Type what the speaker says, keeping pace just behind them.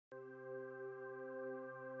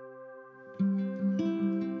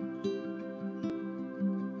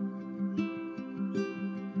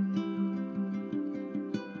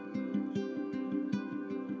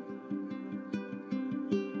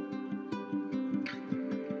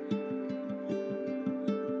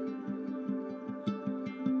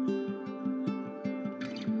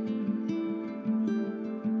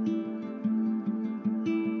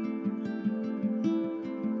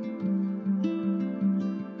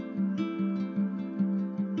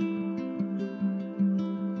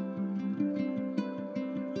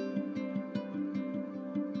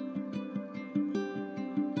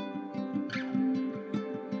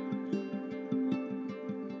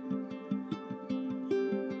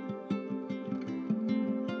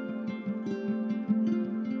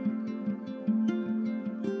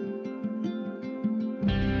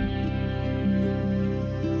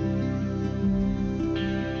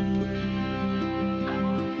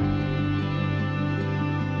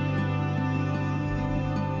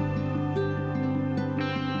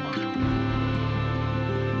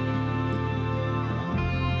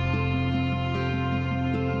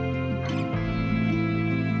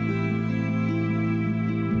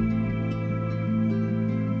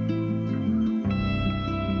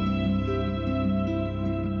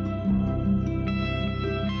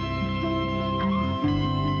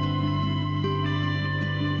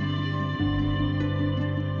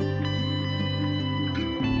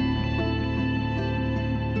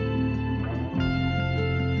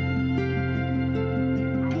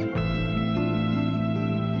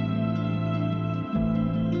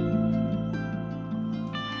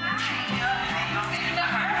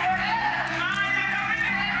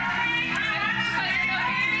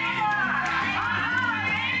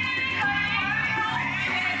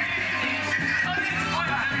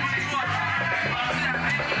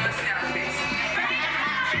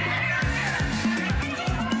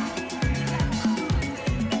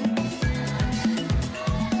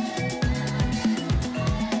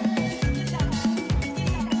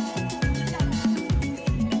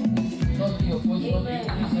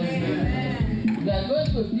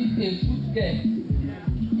going to be a good girl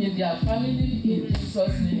in their family in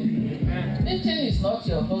Jesus' name. Meeting is not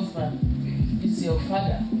your husband, it's your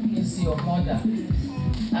father, it's your mother.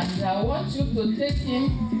 And I want you to take him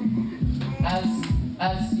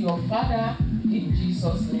as your father in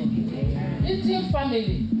Jesus' name. Meeting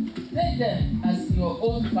family, take them as your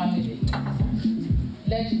own family.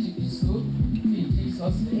 Let it be so in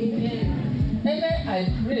Jesus' name. Amen.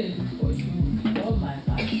 I pray for you with all my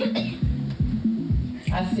heart.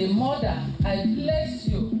 As a mother, I bless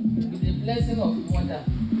you with the blessing of mother.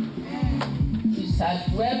 It shall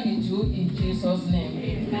dwell with you in Jesus'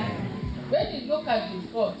 name. When you look at the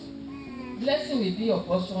front, blessing will be your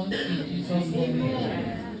portion in Jesus' name.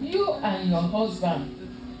 You and your husband,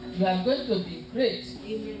 you are going to be great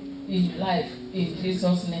in life in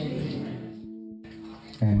Jesus' name.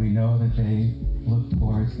 And we know that they look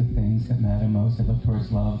towards the things that matter most. They look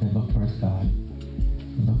towards love. They look towards God.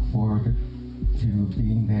 They look forward to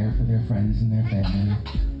being there for their friends and their family.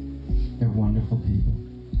 They're wonderful people.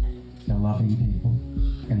 They're loving people.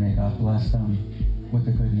 And may God bless them with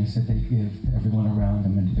the goodness that they give to everyone around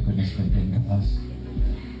them and the goodness they give to us.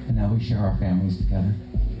 And now we share our families together.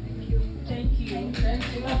 Thank you. Thank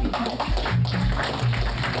you.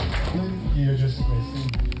 You're just amazing.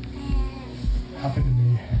 Happened to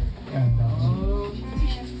me, and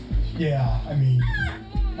yeah, I mean,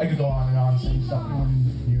 I could go on and on saying stuff no one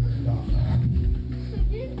knew enough.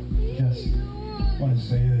 Just want to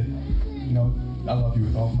say that, you know, I love you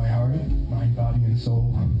with all of my heart, mind, body, and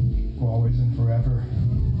soul, for always and forever.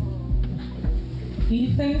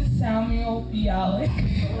 Ethan Samuel Bialik.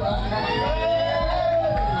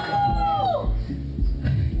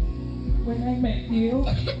 When I met you,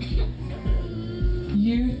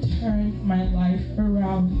 you turned my life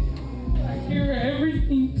around. You're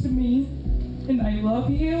everything to me, and I love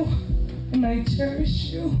you, and I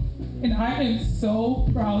cherish you, and I am so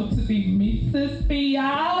proud to be Mrs.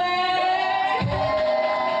 Bialik.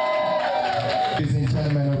 Ladies and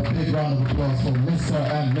gentlemen, a big round of applause for Mr.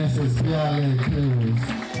 and Mrs. Bialik, please.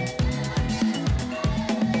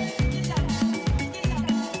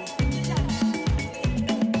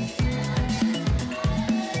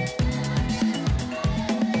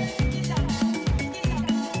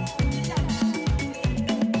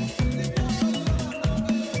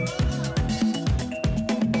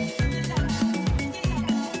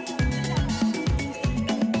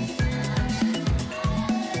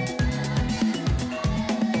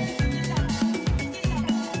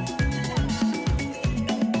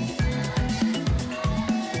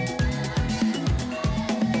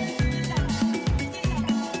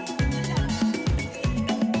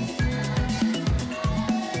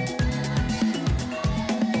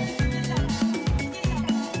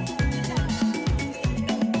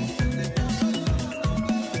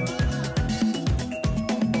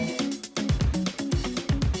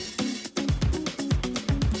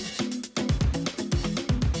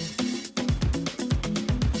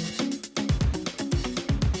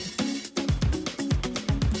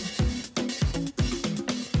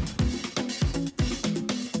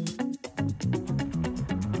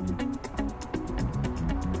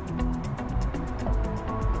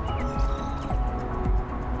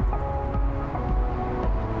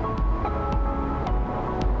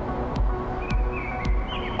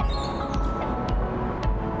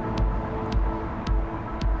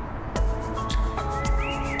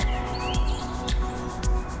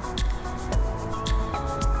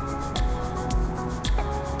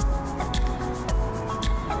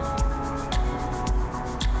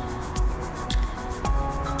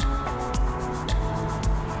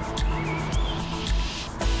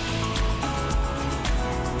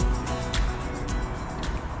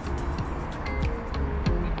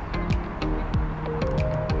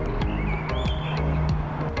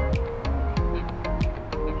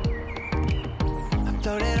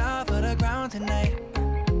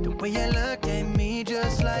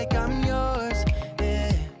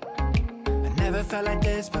 felt like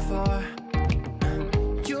this before.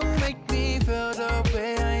 You make me feel the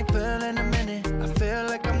way I ain't feel in a minute. I feel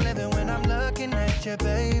like I'm living when I'm looking at you,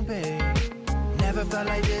 baby. Never felt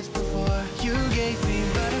like this before. You gave me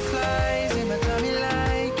butterflies in my tummy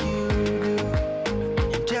like you do.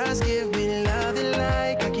 You just give me love and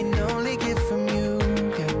like I can only get from you,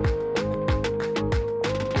 yeah.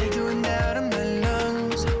 They doing out of my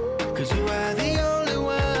lungs, 'cause you are the only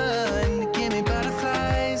one to give me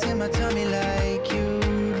butterflies in my tummy like you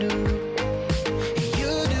do.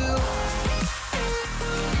 You do.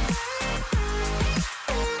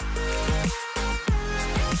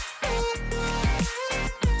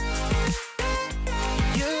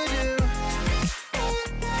 You do.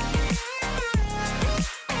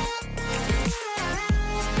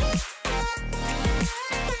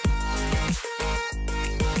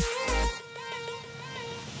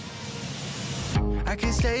 I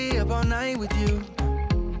can stay up all night with you.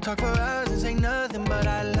 Talk for hours and say nothing, but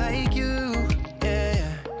I like you. Yeah,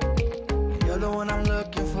 and you're the one I'm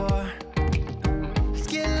looking for. Let's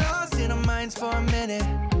get lost in our minds for a minute.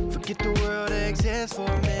 Forget the world exists for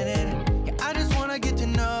a minute. Yeah, I just wanna get to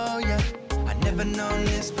know ya. I never known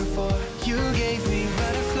this before. You gave me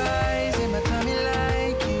butterflies in my tummy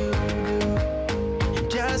like you do. You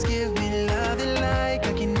just give me love and like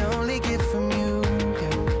I can only get from you.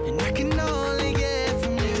 Yeah. And I can only get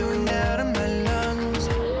from you. Doing out of my lungs.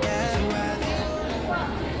 Yeah.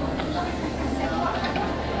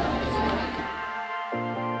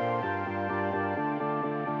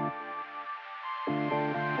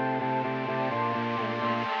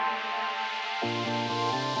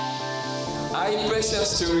 I,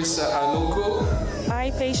 Patience Teresa Anukwu,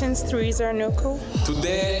 I, Patience Teresa Anukwu,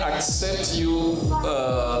 today accept you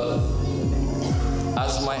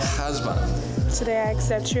as my husband. Today I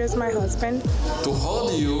accept you as my husband, To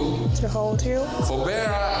hold you to hold you, for better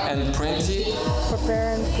and plenty, for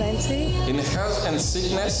bear and plenty, in health and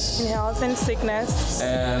sickness, in health and sickness,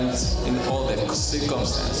 and in all the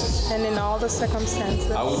circumstances. and in all the circumstances.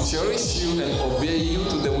 I will cherish you and obey you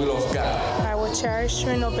to the will of God I will cherish you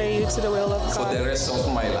and obey you to the will of for the God rest of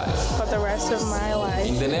my life. for the rest of my life.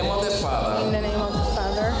 In the name of the In Father, the name of the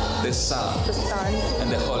Father, the Son, the Son, and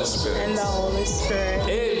the Holy Spirit. and the Holy Spirit.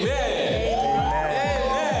 Amen.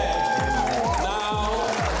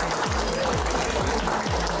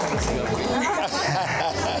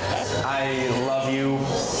 I love you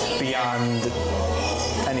beyond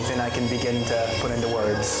anything I can begin to put into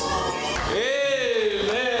words.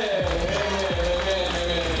 Amen.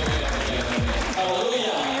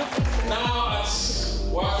 Hallelujah. Now, as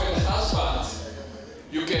wife and husband,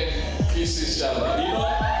 you can kiss each other. You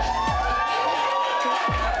know,